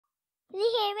Can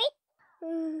you hear me?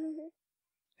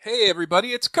 Hey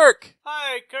everybody, it's Kirk.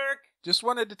 Hi, Kirk. Just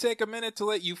wanted to take a minute to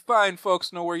let you fine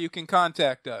folks know where you can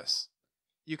contact us.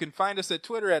 You can find us at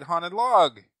Twitter at Haunted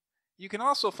Log. You can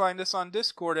also find us on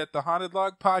Discord at the Haunted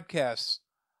Log Podcasts.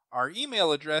 Our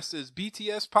email address is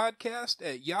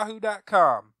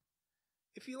btspodcast@yahoo.com.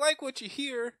 If you like what you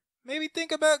hear, maybe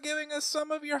think about giving us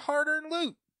some of your hard-earned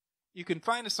loot. You can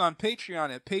find us on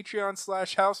Patreon at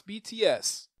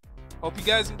patreon.com/housebts. Hope you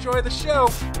guys enjoy the show.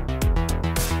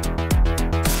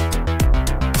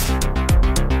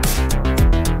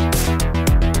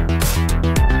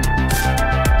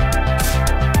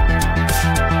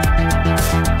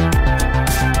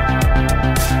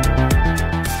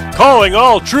 Calling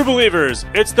all true believers,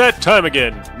 it's that time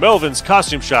again. Melvin's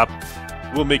Costume Shop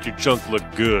will make your junk look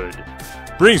good.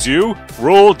 Brings you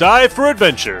Roll Die for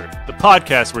Adventure, the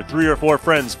podcast where 3 or 4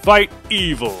 friends fight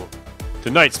evil.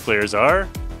 Tonight's players are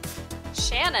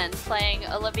Shannon playing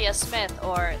Olivia Smith,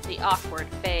 or the awkward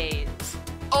phase.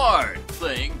 Art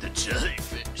playing the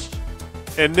jellyfish.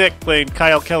 and Nick playing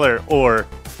Kyle Keller, or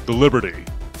the Liberty.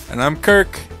 And I'm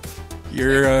Kirk,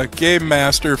 your game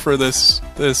master for this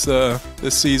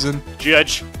season.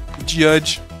 Judge.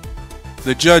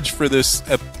 The judge for this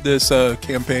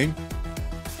campaign.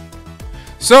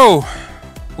 So,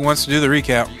 who wants to do the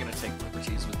recap? You're gonna take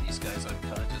liberties with these guys'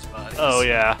 unconscious bodies. Oh,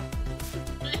 yeah.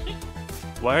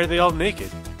 Why are they all naked?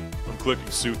 I'm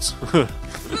collecting suits.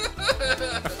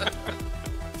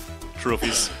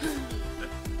 Trophies.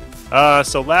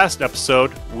 So last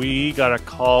episode, we got a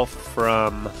call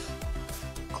from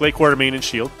Clay Quartermain and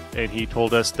S.H.I.E.L.D., and he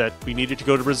told us that we needed to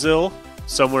go to Brazil,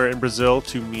 somewhere in Brazil,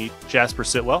 to meet Jasper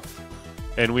Sitwell.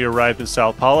 And we arrived in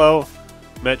Sao Paulo,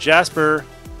 met Jasper.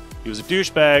 He was a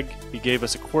douchebag. He gave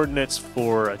us coordinates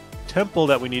for a temple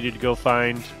that we needed to go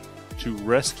find to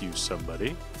rescue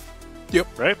somebody. Yep.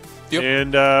 Right? Yep.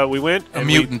 And we went. A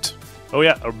mutant.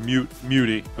 A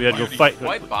mutie. We had to go fight.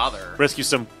 Why bother? Rescue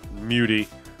some mutie.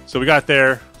 So we got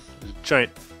there.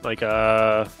 Giant,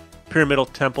 pyramidal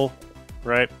temple,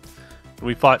 right? And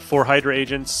we fought 4 Hydra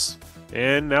agents,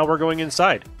 and now we're going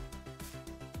inside.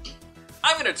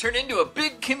 I'm gonna turn into a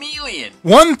big chameleon.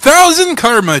 1,000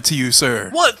 karma to you, sir.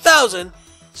 1,000?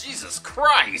 Jesus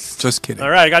Christ! Just kidding. All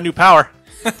right, I got new power.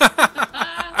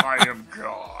 I am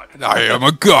God. I am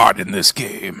a god in this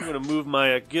game. I'm going to move my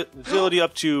agility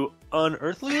up to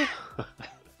unearthly.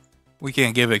 We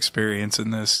can't give experience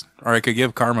in this. Or I could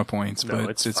give karma points, No, but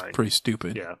it's it's fine. pretty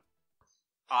stupid. Yeah.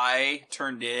 I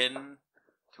turned in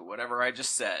to whatever I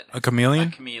just said. A chameleon?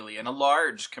 A chameleon. A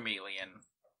large chameleon.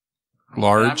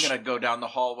 Large? And I'm gonna go down the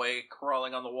hallway,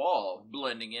 crawling on the wall,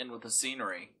 blending in with the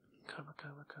scenery.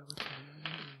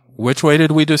 Which way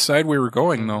did we decide we were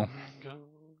going, though?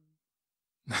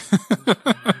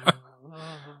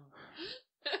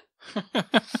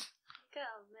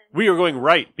 We are going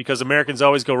right, because Americans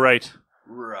always go right.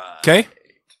 Right. Okay.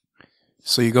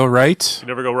 So you go right. You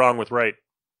never go wrong with right.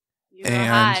 You go And-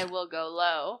 high, we'll go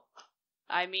low.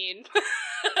 I mean...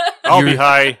 I'll be You're-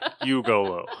 high, you go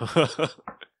low.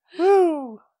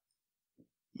 Woo!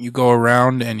 You go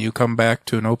around and you come back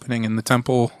to an opening in the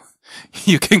temple.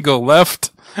 You can go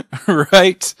left,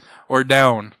 right, or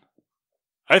down.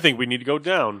 I think we need to go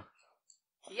down.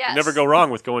 Yes. You never go wrong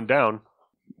with going down.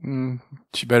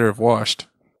 She better have washed.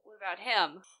 What about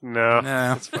him? No,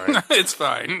 Nah, it's fine. it's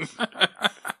fine.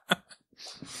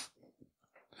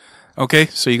 Okay,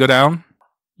 so you go down.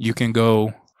 You can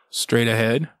go straight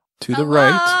ahead to the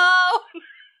right Hello?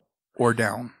 or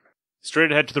down.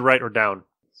 Straight ahead to the right or down.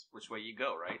 Which way you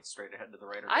go, right? Straight ahead to the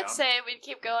right or I'd down? say we'd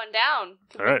keep going down.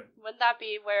 All right. Wouldn't that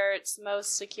be where it's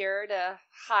most secure to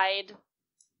hide the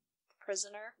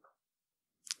prisoner?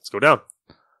 Let's go down.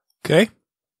 Okay.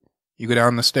 You go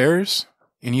down the stairs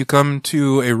and you come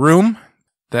to a room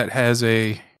that has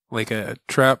a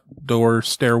trap door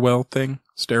stairway thing.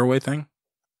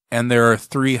 And there are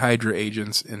 3 Hydra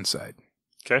agents inside.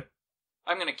 Okay.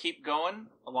 I'm gonna keep going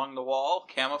along the wall,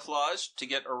 camouflage, to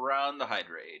get around the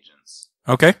Hydra agents.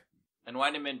 Okay. And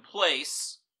when I'm in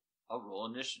place, I'll roll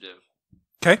initiative.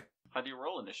 Okay. How do you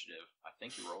roll initiative? I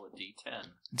think you roll a d10.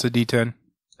 It's a D10.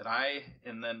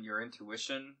 And then your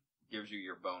intuition gives you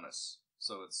your bonus.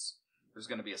 So there's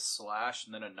going to be a slash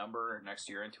and then a number next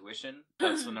to your intuition.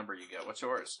 That's the number you get. What's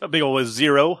yours? A big old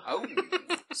 0. Oh.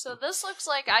 So this looks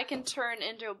like I can turn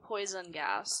into a poison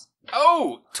gas.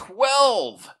 Oh,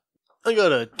 12! I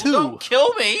got a 2. Well, don't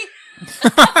kill me!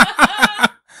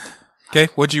 Okay,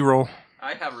 what'd you roll?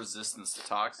 I have resistance to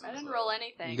toxins. I didn't roll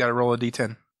anything. You gotta roll a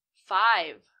D10.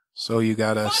 5. So you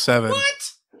got a 7.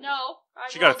 What? No, I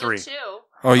She got a rolled 3. 2.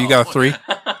 Oh, you got a 3?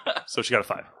 So she got a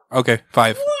 5. Okay,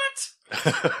 5.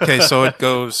 What? Okay, so it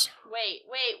goes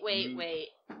Wait.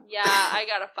 Yeah, I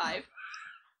got a 5.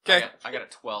 Okay. I got a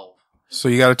 12. So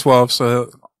you got a 12,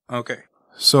 so... Okay.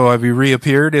 So have you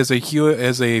reappeared as a fish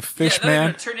Yeah, then I'm man?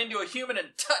 gonna turn into a human and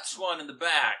touch one in the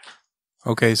back.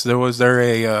 Okay, so was there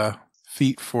a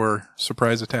feat for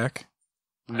surprise attack?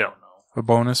 I No, don't know. A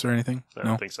bonus or anything? I No?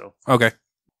 don't think so. Okay.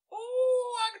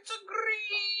 Oh, it's a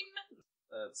green.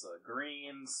 That's a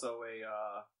green, so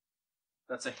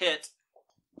that's a hit.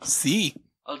 C.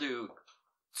 I'll do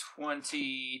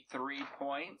 23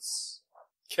 points.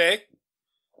 Okay.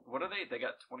 What are they? They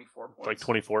got 24 points. Like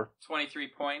 24. 23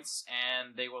 points,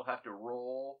 and they will have to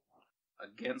roll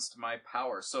against my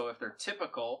power. So if they're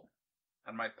typical,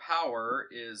 and my power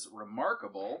is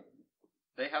remarkable,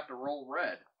 they have to roll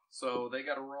red. So they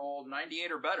gotta roll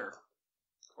 98 or better,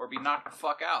 or be knocked the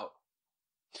fuck out.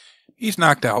 He's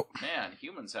knocked out. Man,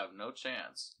 humans have no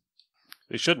chance.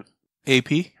 They shouldn't.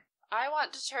 AP. I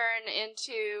want to turn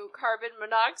into carbon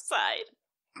monoxide.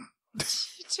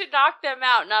 To knock them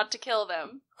out, not to kill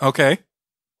them. Okay.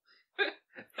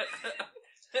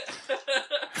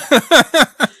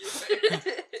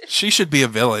 She should be a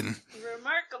villain.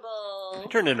 Remarkable.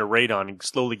 Turn into radon and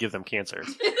slowly give them cancer.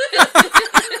 70.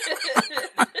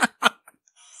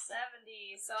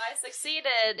 So I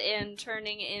succeeded in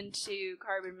turning into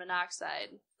carbon monoxide.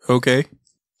 Okay.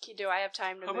 Do I have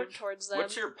time to How move much- towards them?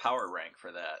 What's your power rank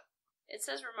for that? It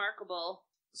says remarkable.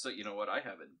 So, you know what? I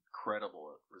have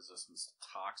incredible resistance to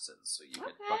toxins, so you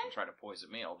could Okay. fucking try to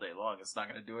poison me all day long. It's not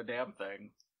going to do a damn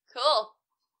thing. Cool.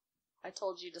 I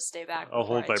told you to stay back. I'll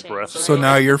before hold I my changed, breath. right? So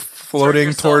now you're floating Turn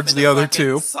yourself towards into the other fucking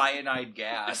two. Cyanide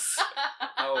gas.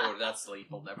 Oh, that's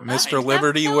lethal. Never mind. Mr.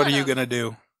 Liberty, That's what are you killing gonna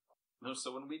do? No,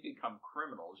 so when we become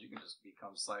criminals, you can just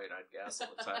become cyanide gas all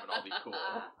the time and I'll be cool.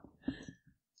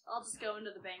 I'll just go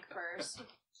into the bank first.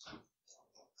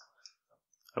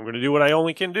 I'm going to do what I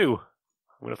only can do.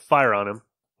 I'm going to fire on him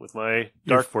with my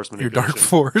dark force Your manipulation. dark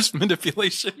force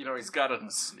manipulation. You know, he's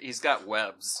got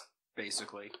webs,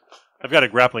 basically. I've got a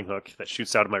grappling hook that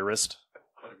shoots out of my wrist.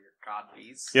 One of your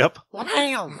codpiece. Yep.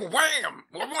 Wham! Wham!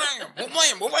 Wham!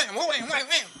 Wham! Wham!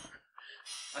 Wham!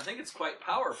 I think it's quite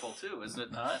powerful too, isn't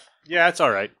it not? Yeah, it's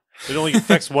all right. It only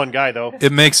affects one guy though.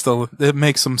 It makes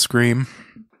them scream.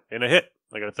 And a hit.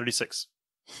 I got a 36.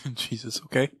 Jesus.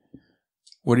 Okay.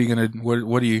 What are you gonna? Where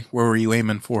were you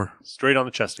aiming for? Straight on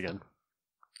the chest again.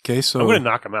 Okay, so I'm going to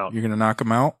knock him out. you're gonna knock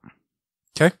him out.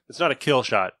 Okay. It's not a kill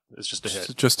shot. It's just a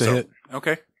hit. Just a So, hit.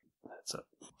 Okay. That's a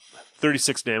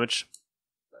 36 damage.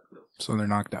 So they're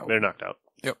knocked out. They're knocked out.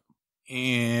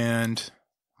 And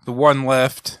the one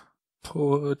left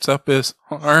puts up his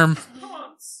arm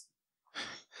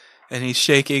and he's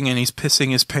shaking and he's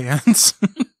pissing his pants.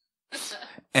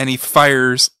 And he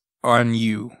fires on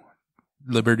you,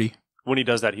 Liberty. When he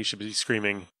does that, he should be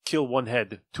screaming, "Kill one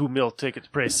head, 2 mil, take its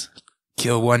place."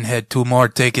 Kill one head, 2 more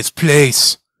take its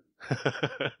place.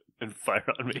 And fire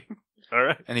on me. All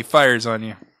right. And he fires on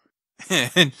you.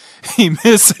 And he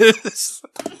misses.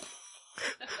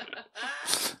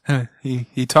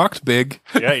 He talked big.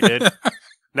 Yeah, he did.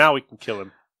 Now we can kill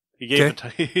him. He gave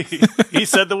he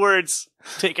said the words.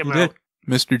 Take him He out. did.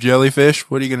 Mr. Jellyfish,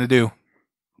 what are you going to do?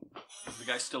 Is the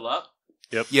guy still up?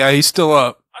 Yeah, he's still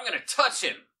up. I'm gonna touch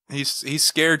him! He's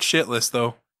scared shitless,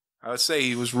 though. I would say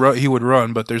he would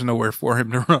run, but there's nowhere for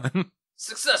him to run.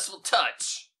 Successful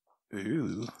touch!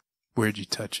 Ooh. Where'd you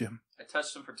touch him? I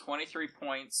touched him for 23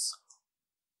 points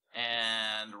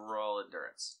and roll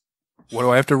endurance. What do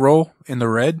I have to roll? In the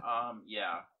red?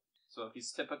 Yeah. So if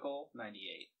he's typical,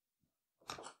 98.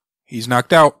 He's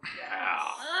knocked out. Yeah.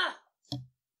 Ah!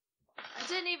 I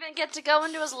didn't even get to go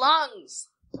into his lungs.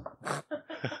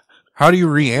 How do you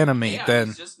reanimate Yeah, then?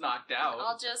 he's just knocked out.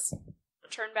 I'll just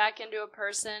turn back into a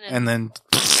person And then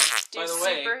do By the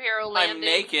way, superhero landing. I'm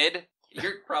naked.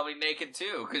 You're probably naked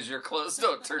too, because your clothes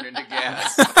don't turn into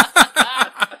gas.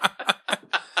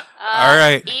 All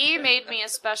right. E made me a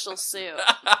special suit.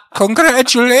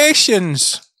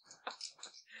 Congratulations!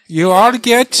 You all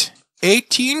get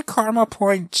 18 karma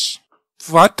points.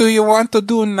 What do you want to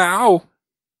do now?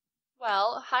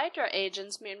 Well, Hydra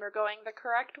agents mean we're going the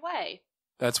correct way.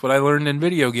 That's what I learned in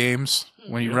video games.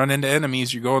 When you run into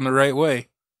enemies, you're going the right way.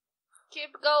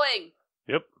 Keep going.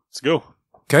 Yep. Let's go.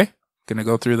 Okay? Gonna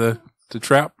go through the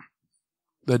trap?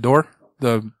 The door?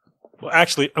 Well,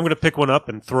 actually, I'm going to pick one up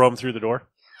and throw him through the door.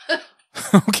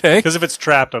 Okay. Because if it's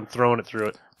trapped, I'm throwing it through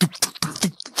it.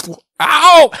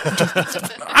 Ow!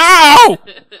 Ow!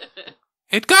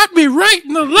 It got me right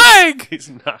in the leg! He's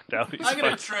knocked out. He's I'm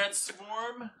gonna fine.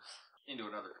 transform into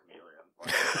another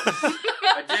chameleon.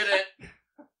 I did it!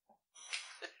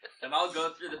 And I'll go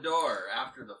through the door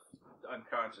after the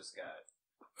unconscious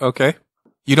guy. Okay.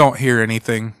 You don't hear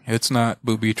anything. It's not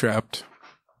booby-trapped.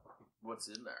 What's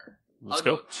in there? Let's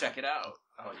I'll go check it out.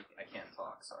 Oh, I can't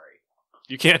talk. Sorry.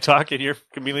 You can't talk in your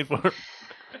chameleon form.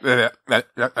 What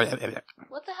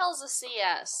the hell's a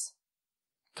CS?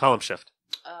 Column shift.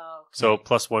 Oh. So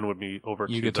 +1 would be over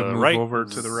You to get the to move right. over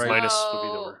to the right. Minus So- would be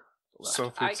over. Left. So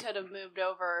if I it's- could have moved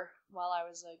over while I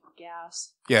was a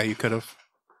gas. yeah, you could have.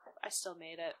 I still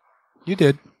made it. You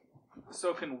did.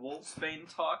 So can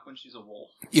Wolfsbane talk when she's a wolf?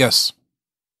 Yes.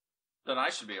 Then I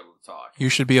should be able to talk. You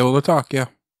should be able to talk, yeah.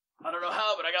 I don't know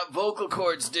how, but I got vocal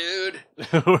cords, dude.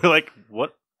 We're like,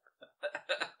 what?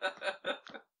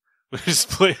 We just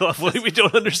play off like we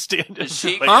don't understand it. Is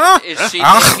she Like, is she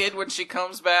Huh? naked when she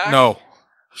comes back? No.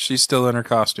 She's still in her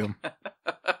costume.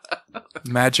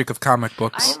 Magic of comic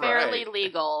books. I'm barely Alright.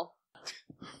 legal.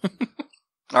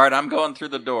 All right, I'm going through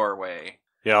the doorway.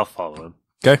 yeah, I'll follow him.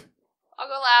 Okay. I'll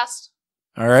go last.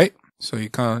 All right. So you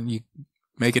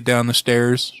make it down the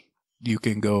stairs. You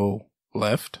can go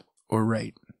left or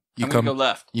right. You I'm gonna go come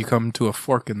left. you come to a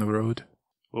fork in the road.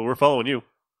 Well, we're following you.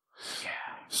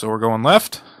 So we're going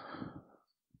left.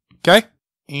 Okay.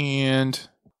 And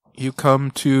you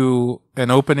come to an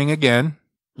opening again.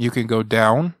 You can go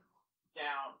down.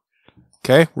 Down.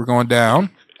 Okay, we're going down.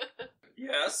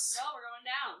 Yes. No, we're going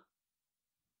down.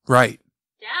 Right.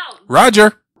 Down.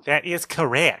 Roger. That is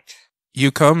correct.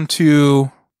 You come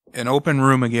to an open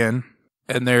room again,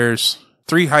 and there's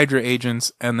 3 Hydra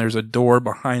agents, and there's a door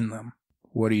behind them.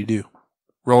 What do you do?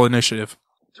 Roll initiative.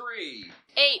 3.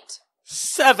 8.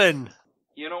 7.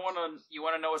 You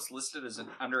want to know what's listed as an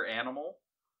under animal?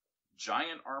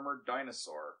 Giant armored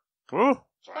dinosaur. Ooh.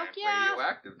 Giant Fuck yeah.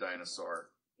 radioactive dinosaur.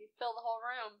 You fill the whole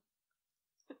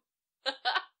room.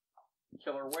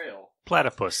 Killer whale.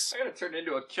 Platypus. I gotta turn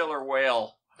into a killer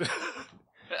whale.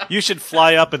 You should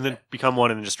fly up and then become one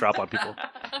and then just drop on people.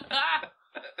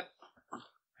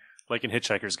 Like in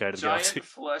Hitchhiker's Guide to the Giant Galaxy.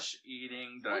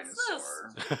 flesh-eating What's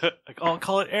dinosaur. I'll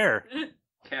call it air.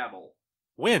 Cattle.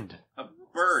 Wind. A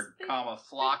bird, Big- comma,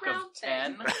 flock big of round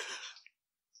 10. thing. Maybe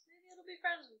it'll be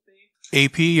friends with me.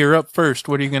 AP, you're up first.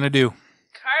 What are you going to do?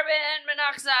 Carbon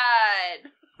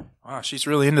monoxide. Wow, she's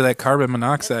really into that carbon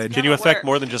monoxide. Can you Gonna affect work.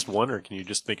 more than just one, or can you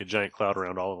just make a giant cloud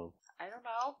around all of them? I don't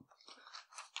know.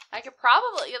 I could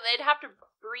probably. They'd have to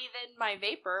breathe in my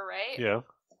vapor, right? Yeah.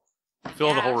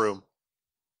 Fill the whole Yes. room.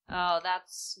 Oh,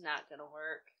 that's not gonna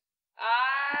work.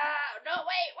 No,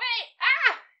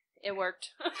 wait. It worked.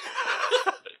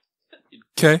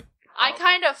 Okay. I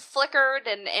kind of flickered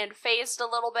and phased a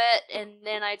little bit, and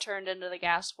then I turned into the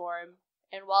gas form.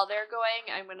 And while they're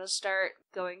going, I'm gonna start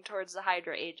going towards the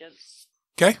Hydra agents.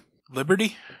 Okay.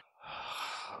 Liberty.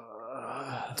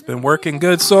 It's been working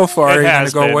good so far. It Are you going to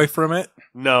has go been. away from it?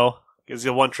 No. It's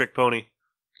a one-trick pony.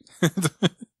 That's a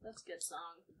good song.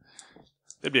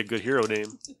 That'd be a good hero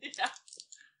name. Yeah.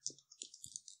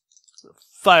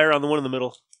 Fire on the one in the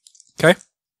middle. Okay.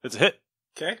 It's a hit.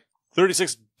 Okay.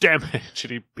 36 damage.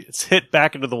 It's hit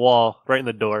back into the wall, right in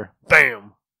the door.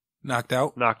 Bam! Knocked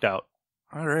out. Knocked out.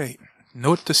 All right.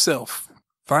 Note to self.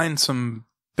 Find some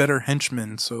better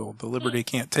henchmen so the Liberty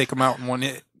can't take them out in one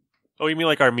hit. Oh, you mean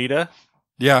like Armida?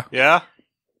 Yeah. Yeah?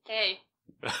 Hey,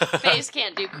 Phase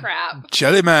can't do crap.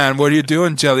 Jellyman, what are you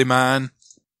doing, Jellyman?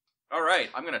 All right,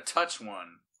 I'm gonna touch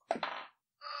one.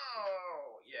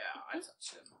 Oh, yeah, I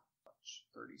touched him.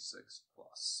 36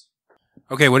 plus.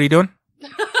 Okay, what are you doing?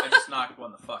 I just knocked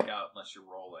one the fuck out unless you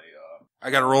roll a,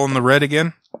 I got to roll in the red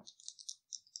again.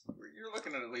 you're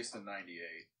looking at least a 98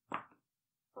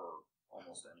 for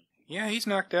almost anything. Yeah, he's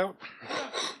knocked out.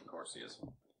 Of course he is.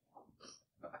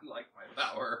 I like my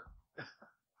power.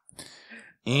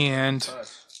 And Touch.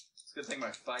 It's a good thing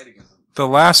my fighting isn't. the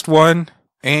last one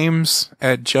aims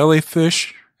at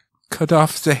Jellyfish. Cut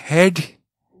off the head,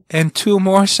 and 2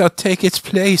 more shall take its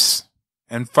place.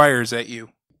 And fires at you.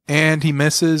 And he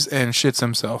misses and shits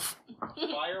himself.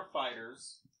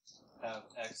 Firefighters have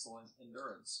excellent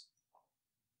endurance.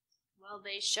 Well,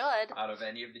 they should. Out of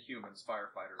any of the humans,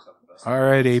 firefighters have the best. All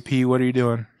right, AP, what are you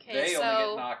doing? Okay, They only get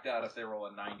so knocked out if they roll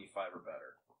a 95 or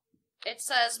better. it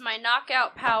says my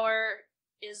knockout power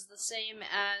is the same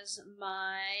as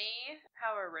my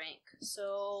power rank.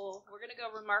 So we're gonna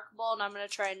go remarkable, and I'm gonna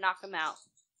try and knock him out.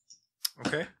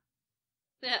 Okay.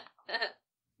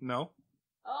 No.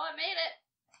 Oh, I made it.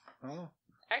 Oh.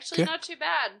 Actually, Okay. not too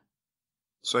bad.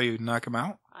 So you knock him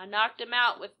out? I knocked him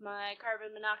out with my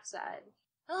carbon monoxide.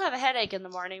 He'll have a headache in the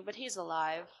morning, but he's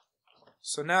alive.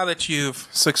 So now that you've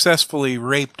successfully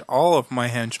raped all of my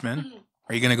henchmen,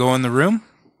 are you going to go in the room?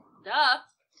 Duh.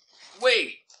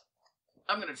 Wait!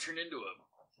 I'm gonna turn into a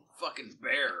fucking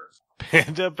bear.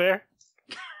 Panda bear?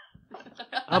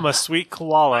 I'm a sweet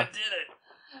koala. I did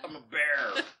it! I'm a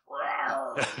bear. Rawr.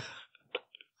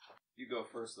 You go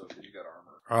first, though, because you got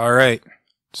armor. All right.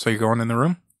 So you're going in the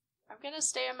room? I'm gonna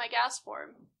stay in my gas form.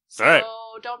 So Alright.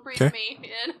 don't breathe Okay.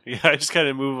 me in. Yeah, I just kind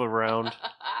of move around.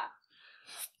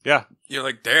 Yeah. You're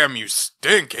like, damn, you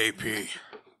stink, AP.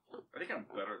 I think I'm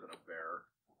better than a bear.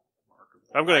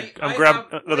 I'm gonna I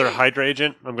grab have- another wait. Hydra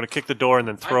agent. I'm gonna kick the door and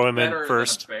then throw I'm him in better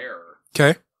first. Than a bear.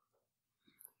 Okay.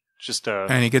 Just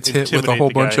And he gets hit with a intimidate whole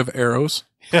the bunch guy. of arrows.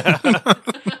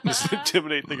 Just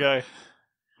intimidate the guy.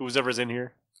 Whoever's in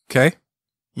here. Okay.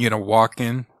 You gonna walk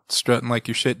in strutting like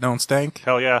your shit don't stank?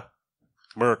 Hell yeah.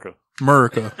 America.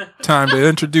 America. Time to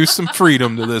introduce some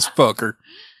freedom to this fucker.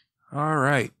 All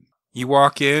right. You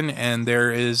walk in and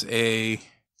there is a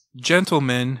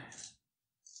gentleman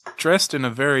dressed in a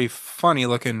very funny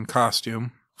looking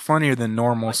costume. Funnier than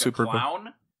normal Like a Superboy.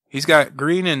 clown? He's got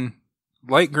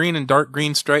light green and dark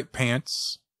green striped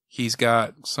pants. He's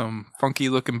got some funky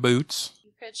looking boots.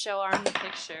 You could show Arm the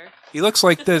picture. He looks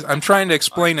like this. I'm trying to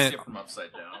explain I it. skip from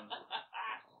upside down.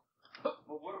 But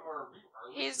what of our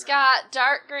He's got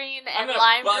dark green I'm and gonna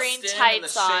lime bust green in the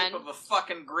tights shape on. of a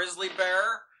fucking grizzly bear.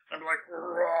 I'm like,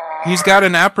 "Roar, He's got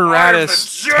an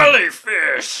apparatus. I'm a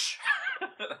jellyfish.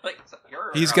 Like,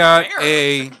 you're He's a got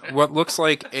bear. what looks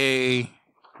like a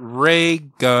ray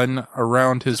gun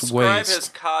around his Describe waist. his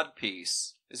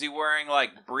cod-piece. Is he wearing,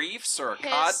 like, briefs or a His-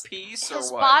 cod-piece or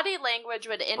His what? body language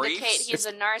would indicate Briefs? he's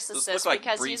a Those narcissist look like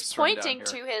because briefs he's from down pointing here.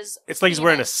 to his. It's like he's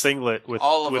wearing a penis. singlet with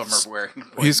All of with them are wearing.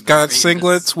 He's got penis.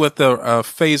 singlets with a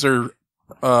phaser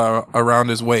around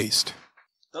his waist.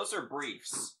 Those are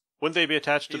briefs. Wouldn't they be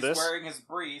attached to He's this? wearing his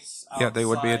briefs. Yeah, they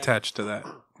would be outside. attached to that.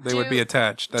 They would be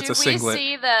attached. That's Do a singlet. we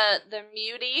see the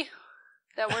mutie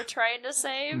that we're trying to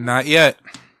save? Not yet.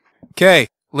 Okay,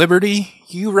 Liberty,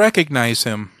 you recognize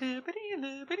him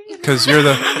because you're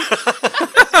the.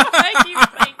 I keep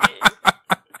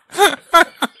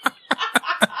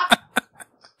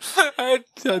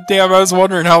thinking. Damn, I was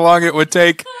wondering how long it would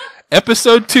take.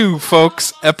 Episode 2,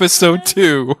 folks. Episode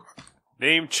 2.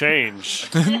 Name change.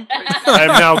 I'm now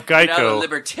Now the Geico.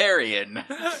 libertarian.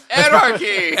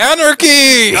 Anarchy!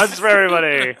 Anarchy! That's for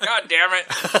everybody. God damn it.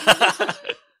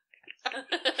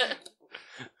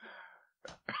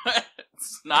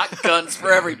 It's not guns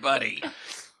for everybody.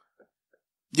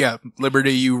 Yeah,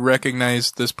 Liberty, you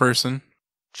recognize this person?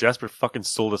 Jasper fucking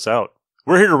sold us out.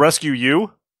 We're here to rescue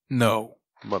you, No.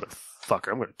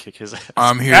 motherfucker. I'm gonna kick his ass.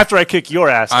 I'm here. After I kick your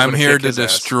ass, I'm gonna here kick to his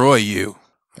ass. destroy you.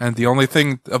 And the only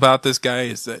thing about this guy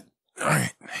is that.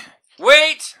 Alright.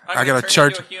 Wait! I I'm gotta gonna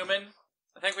charge- turn into a human.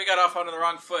 I think we got off onto the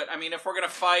wrong foot. I mean, if we're gonna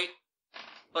fight,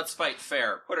 let's fight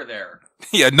fair. Put her there.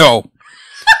 Yeah, no.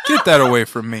 Get that away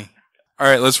from me.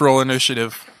 Alright, let's roll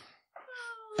initiative.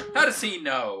 How does he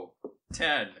know?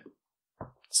 10.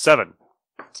 7.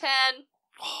 10.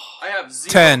 I have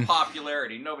 0 10.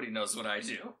 popularity. Nobody knows what I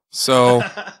do. So,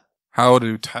 how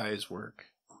do ties work?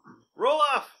 Roll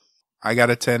off. I got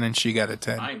a 10 and she got a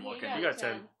 10. I'm looking. You got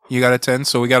 10. You got a 10,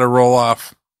 so we got to roll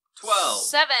off. 12.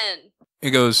 7.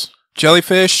 It goes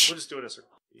jellyfish, We'll just do it as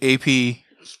AP,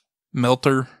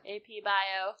 melter, AP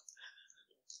Bio.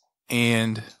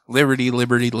 and Liberty.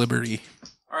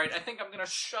 Alright, I think I'm gonna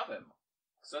shove him.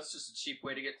 So that's just a cheap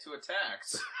way to get 2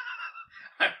 attacks.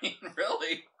 I mean,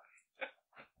 really?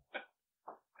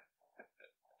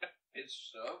 It's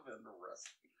shove and the rest.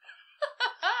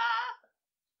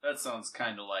 That sounds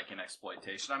kind of like an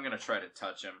exploitation. I'm gonna try to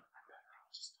touch him.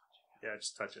 Yeah,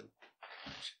 just touch him.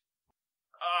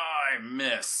 Oh, I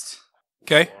missed.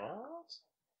 Okay.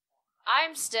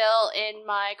 I'm still in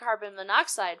my carbon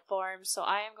monoxide form, so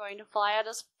I am going to fly at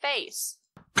his face.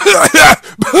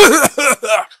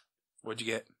 What'd you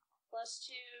get? +2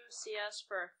 CS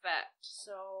for effect,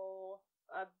 so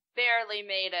I barely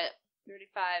made it.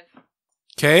 35.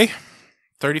 Okay.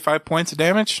 35 points of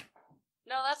damage?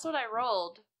 No, that's what I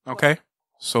rolled. Okay.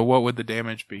 So what would the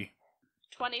damage be?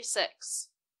 26.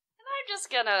 And I'm just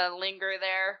gonna linger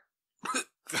there.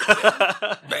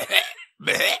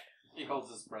 He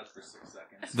holds his breath for 6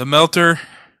 seconds. The melter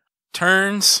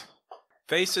turns,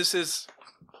 faces his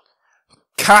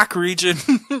cock region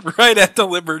right at the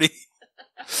Liberty.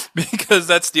 Because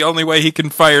that's the only way he can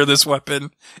fire this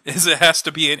weapon, is it has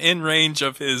to be in range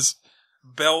of his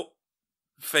belt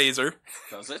phaser.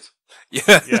 Does it?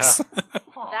 Yes.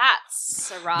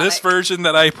 That's erotic. This version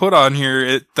that I put on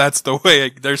here, that's the way.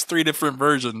 There's 3 different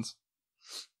versions.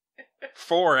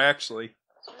 4, actually.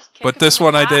 Just kick But him this in the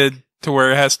one I back. did to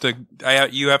where it has to,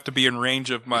 you have to be in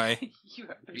range of my, You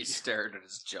have to be stared at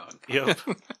his junk. Yep.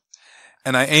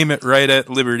 and I aim it right at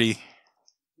Liberty.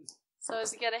 So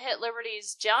is he gonna hit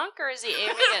Liberty's junk, or is he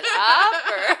aiming it up?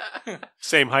 Or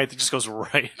Same height, it just goes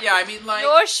right. Yeah, I mean, like...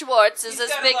 your Schwartz is he's as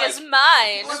gotta, big like- as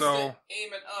mine. Once So- to aim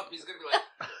it up, he's gonna be like...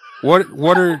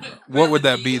 What would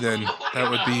that be then? That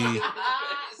would be If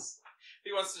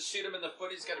he wants to shoot him in the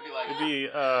foot, he's gonna be like... It'd be,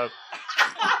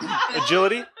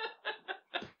 agility?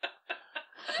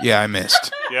 yeah, I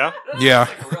missed. Yeah? Yeah.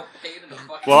 Like a real pain in the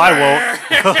fucking... Well, I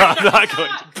won't. I'm not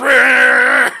going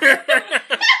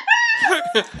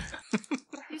to.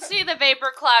 You see the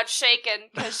vapor cloud shaking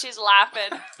because she's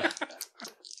laughing.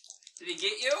 Did he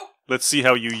get you? Let's see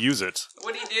how you use it.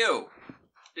 What'd he do?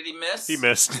 Did he miss? He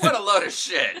missed. What a load of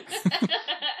shit.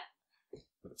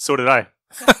 So did I.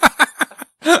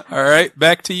 All right,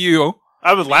 back to you.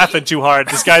 I was laughing too hard.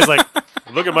 This guy's like,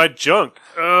 look at my junk.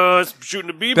 It's shooting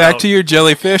a beam Back out. to your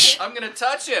jellyfish. I'm gonna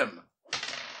touch him.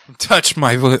 Touch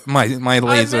my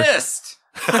laser. I missed.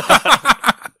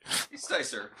 These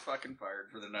dice are fucking fired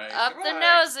for the night. Up the Goodbye.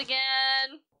 nose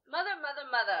again. Mother.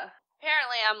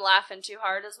 Apparently I'm laughing too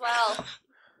hard as well.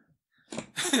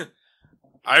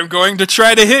 I'm going to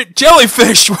try to hit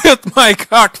jellyfish with my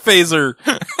cock phaser.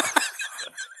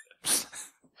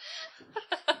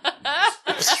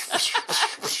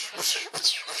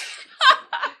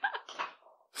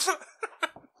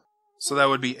 So that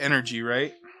would be energy,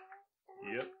 right?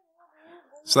 Yep.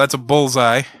 So that's a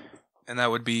bullseye. And that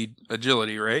would be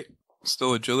agility, right?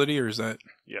 Still agility, or is that...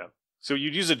 Yeah. So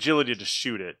you'd use agility to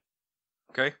shoot it,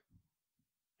 Okay.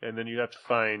 and then you'd have to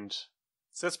find...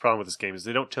 So that's the problem with this game, is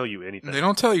they don't tell you anything. They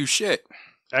don't tell you shit.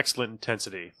 Excellent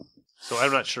intensity. So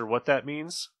I'm not sure what that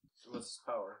means. What's his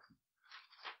power?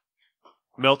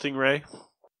 Melting ray.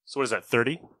 So what is that,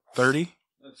 30? 30?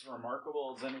 That's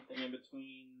remarkable. Is anything in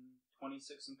between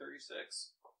 26 and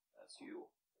 36? That's you.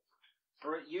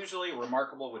 Or usually,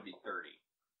 remarkable would be 30.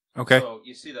 Okay. So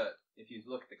you see that if you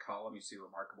look at the column, you see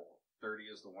remarkable. 30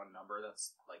 is the one number.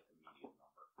 That's like the median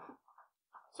number.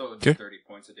 So it would be Okay. 30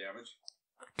 points of damage.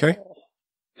 Okay.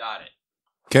 Got it.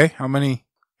 Okay, how many?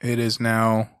 It is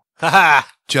now Haha!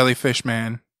 Jellyfish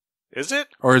Man. Is it?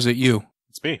 Or is it you?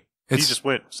 It's me. It's He just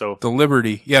went, so... the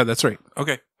Liberty. Yeah, that's right.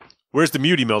 Okay. Where's the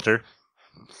mutie melter?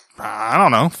 I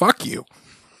don't know. Fuck you.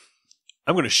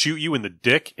 I'm going to shoot you in the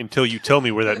dick until you tell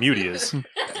me where that mutie is.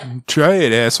 Try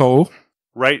it, asshole.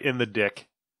 Right in the dick.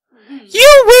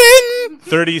 You win!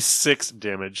 36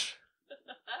 damage.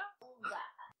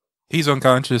 He's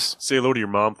unconscious. Say hello to your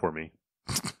mom for me.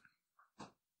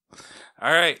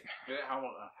 All right.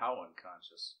 How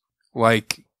unconscious?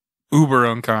 Like, uber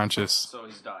unconscious. So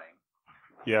he's dying.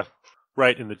 Yeah.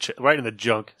 Right in the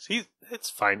junk. See, it's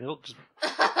fine. He'll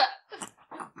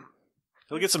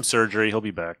get some surgery. He'll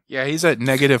be back. Yeah, he's at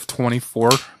negative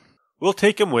 24. We'll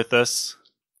take him with us.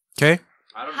 Okay.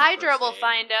 I don't know Hydra first will aid.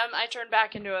 find him. I turn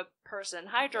back into a person.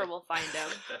 Hydra will find him.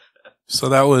 So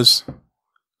that was...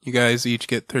 You guys each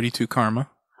get 32 karma.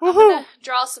 I'm gonna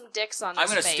draw some dicks on his I'm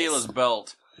gonna face. steal his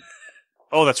belt.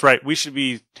 Oh, that's right. We should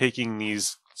be taking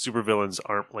these supervillains'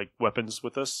 weapons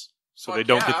with us, so they Fuck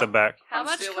don't yeah. get them back. How I'm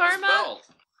much stealing his karma? belt.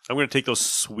 I'm going to take those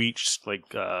sweet,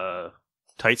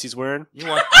 tights he's wearing. You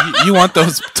want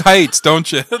those tights,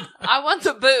 don't you? I want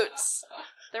the boots.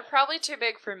 They're probably too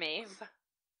big for me.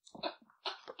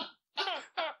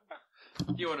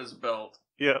 You want his belt.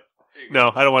 Yeah. Here you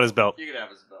No, go. I don't want his belt. You can have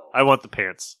his belt. I want the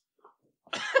pants.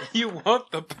 You want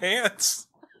the pants?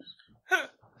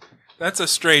 That's a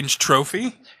strange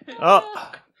trophy.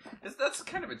 Oh, That's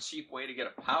kind of a cheap way to get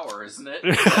a power, isn't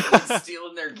it?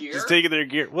 Stealing their gear. just taking their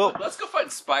gear. Well, Let's go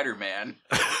find Spider-Man.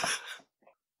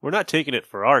 we're not taking it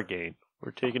for our gain.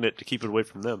 We're taking it to keep it away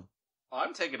from them.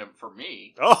 I'm taking him for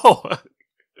me. Oh,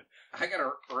 I got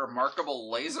a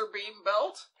remarkable laser beam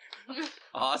belt.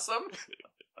 Awesome.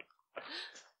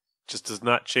 just does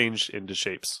not change into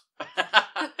shapes.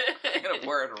 I'm gonna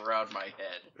wear it around my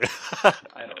head.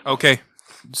 I don't know. Okay,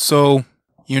 so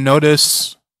you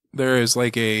notice there is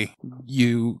like are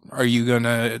you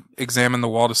gonna examine the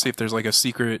wall to see if there's like a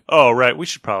secret? Oh, right. We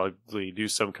should probably do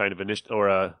some kind of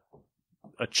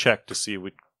a check to see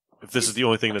if this is the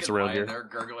only thing that's Fucking around lying here. there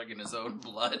gurgling in his own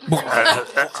blood.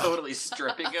 That's Totally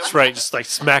stripping him. right. Just like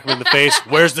smack him in the face.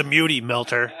 Where's the mutie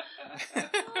melter?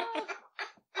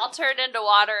 I'll turn into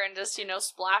water and just,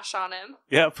 splash on him.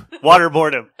 Yep.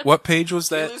 Waterboard him. What page was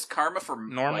Do you that? lose karma for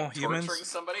Normal like, humans? torturing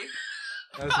somebody?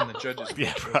 That was in the judges.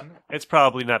 Yeah, it's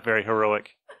probably not very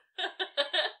heroic.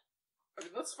 I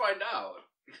mean, let's find out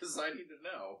because I need to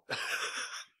know.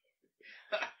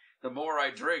 The more I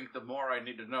drink, the more I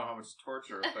need to know how much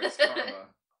torture affects karma.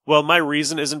 Well, my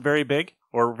reason isn't very big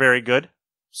or very good,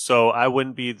 so I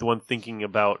wouldn't be the one thinking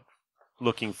about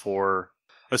looking for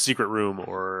a secret room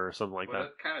or something like But that.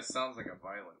 it kind of sounds like a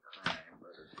violent crime.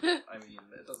 But I mean,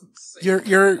 it doesn't say.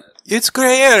 You're. It's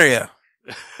gray area.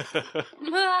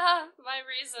 My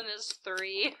reason is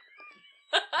 3.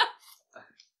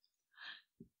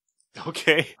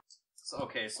 Okay. So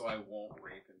I won't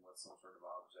rape him with some sort of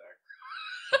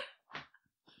object.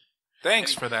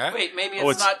 Thanks for that. Wait, maybe Oh,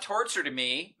 it's it's- not torture to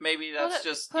me. Maybe that's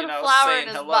just, put you know, a flower saying in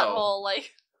his hello. butthole,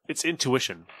 like. It's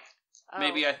intuition. Oh.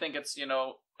 Maybe I think it's, you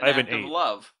know, I have an act of 8.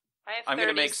 love. I have I'm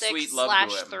gonna make 36 sweet love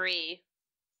to him. /3.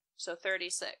 So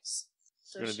 36.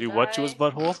 So You're gonna should do what to I- his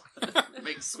butthole?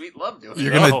 Make sweet love to him.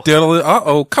 You're gonna No. diddle it.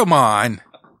 Uh-oh, come on.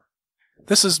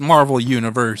 This is Marvel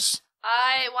Universe.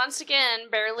 I, once again,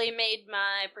 barely made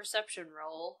my perception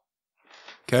roll.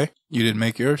 Okay, you didn't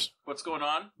make yours? What's going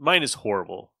on? Mine is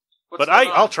horrible. What's But going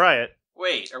on? I'll try it.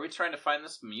 Wait, are we trying to find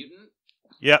this mutant?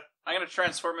 Yep. I'm gonna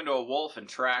transform into a wolf and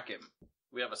track him.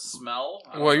 We have a smell?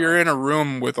 I don't Well, know. you're in a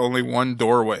room with only one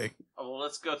doorway. Oh, well,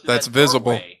 let's go through That's that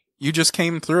visible. doorway. You just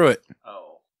came through it.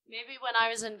 Oh. Maybe when I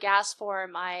was in gas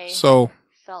form, I So,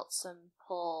 felt some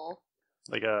pull.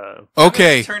 Like a.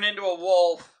 okay, I'm gonna turn into a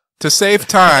wolf. to save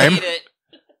time, Eat it.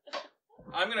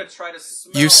 I'm gonna try to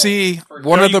smell. you see for-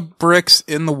 one No, of the bricks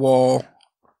in the wall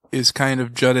is kind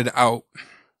of jutted out.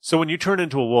 So when you turn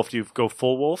into a wolf, do you go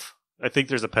full wolf? I think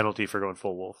there's a penalty for going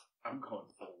full wolf. I'm going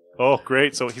full wolf. Oh,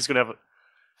 great! So he's gonna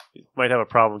he might have a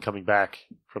problem coming back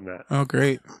from that. Oh,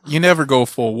 great. You never go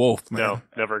full wolf, man. No,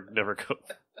 never go.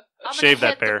 I'm Shave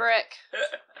gonna that hit bear. the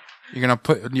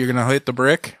brick. You're gonna hit the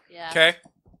brick? Yeah. Okay.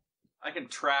 I can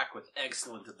track with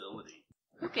excellent ability.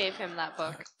 Who gave him that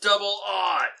book? Double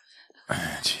odd.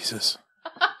 Jesus.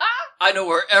 I know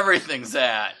where everything's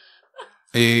at.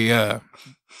 A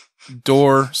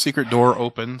secret door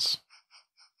opens.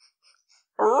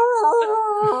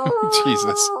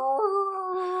 Jesus.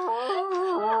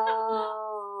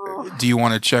 Do you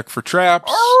want to check for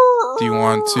traps? Do you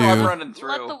want I'm to... running through.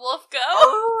 Let the wolf go.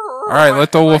 All right,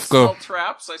 let the wolf go.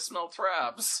 I smell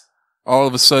traps. All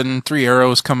of a sudden, 3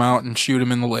 arrows come out and shoot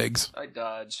him in the legs. I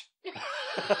dodge.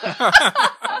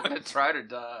 I'm gonna try to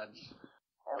dodge.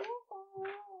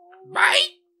 Bite!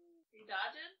 You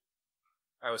dodging?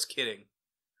 I was kidding.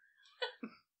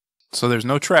 So there's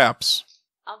no traps.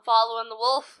 I'm following the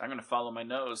wolf. I'm gonna follow my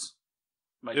nose.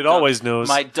 My It always knows.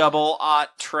 My double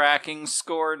aught tracking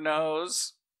score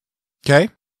nose. Okay?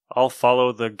 I'll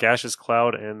follow the gaseous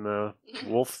cloud and the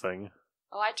wolf thing.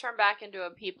 Oh, I turn back into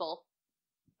a people.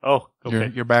 Oh,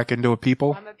 okay. You're back into a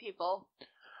people? I'm a people.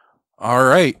 All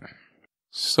right.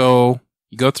 So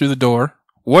you go through the door.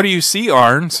 What do you see,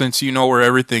 Arn, since you know where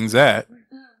everything's at?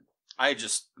 I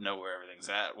just know where everything's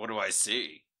at. What do I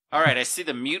see? Alright, I see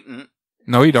the mutant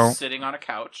No, you don't. sitting on a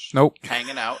couch. Nope.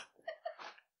 Hanging out.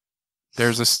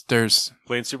 There's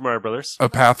Playing Super Mario Brothers. a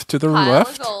path to the Pile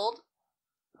left, of gold.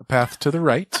 a path to the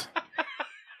right,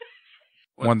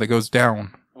 one that goes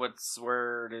down.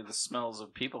 Where do the smells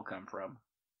of people come from?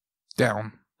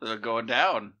 Down. They're going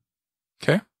down.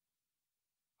 Okay?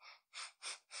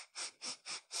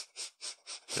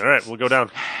 All right, we'll go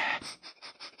down.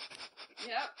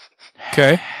 Yep.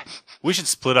 Okay. We should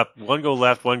split up. One go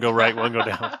left, one go right, one go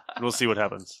down. And we'll see what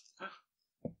happens.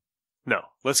 No,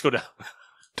 let's go down.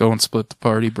 Don't split the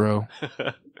party, bro.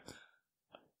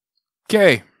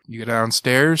 Okay. You go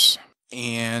downstairs,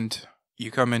 and you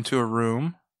come into a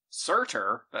room.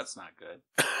 Surtur? That's not good.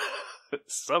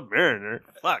 Submariner.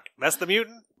 Fuck, that's the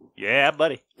mutant? Yeah,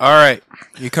 buddy. All right.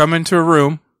 You come into a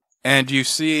room, and you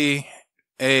see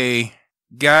a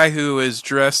guy who is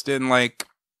dressed in, like,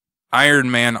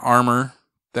 Iron Man armor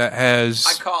that has...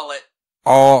 I call it.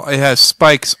 It has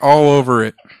spikes all over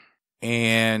it.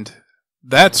 And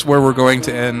that's where we're going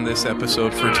to end this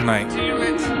episode for tonight. Damn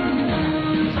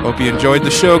it. Hope you enjoyed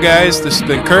the show, guys. This has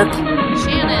been Kirk.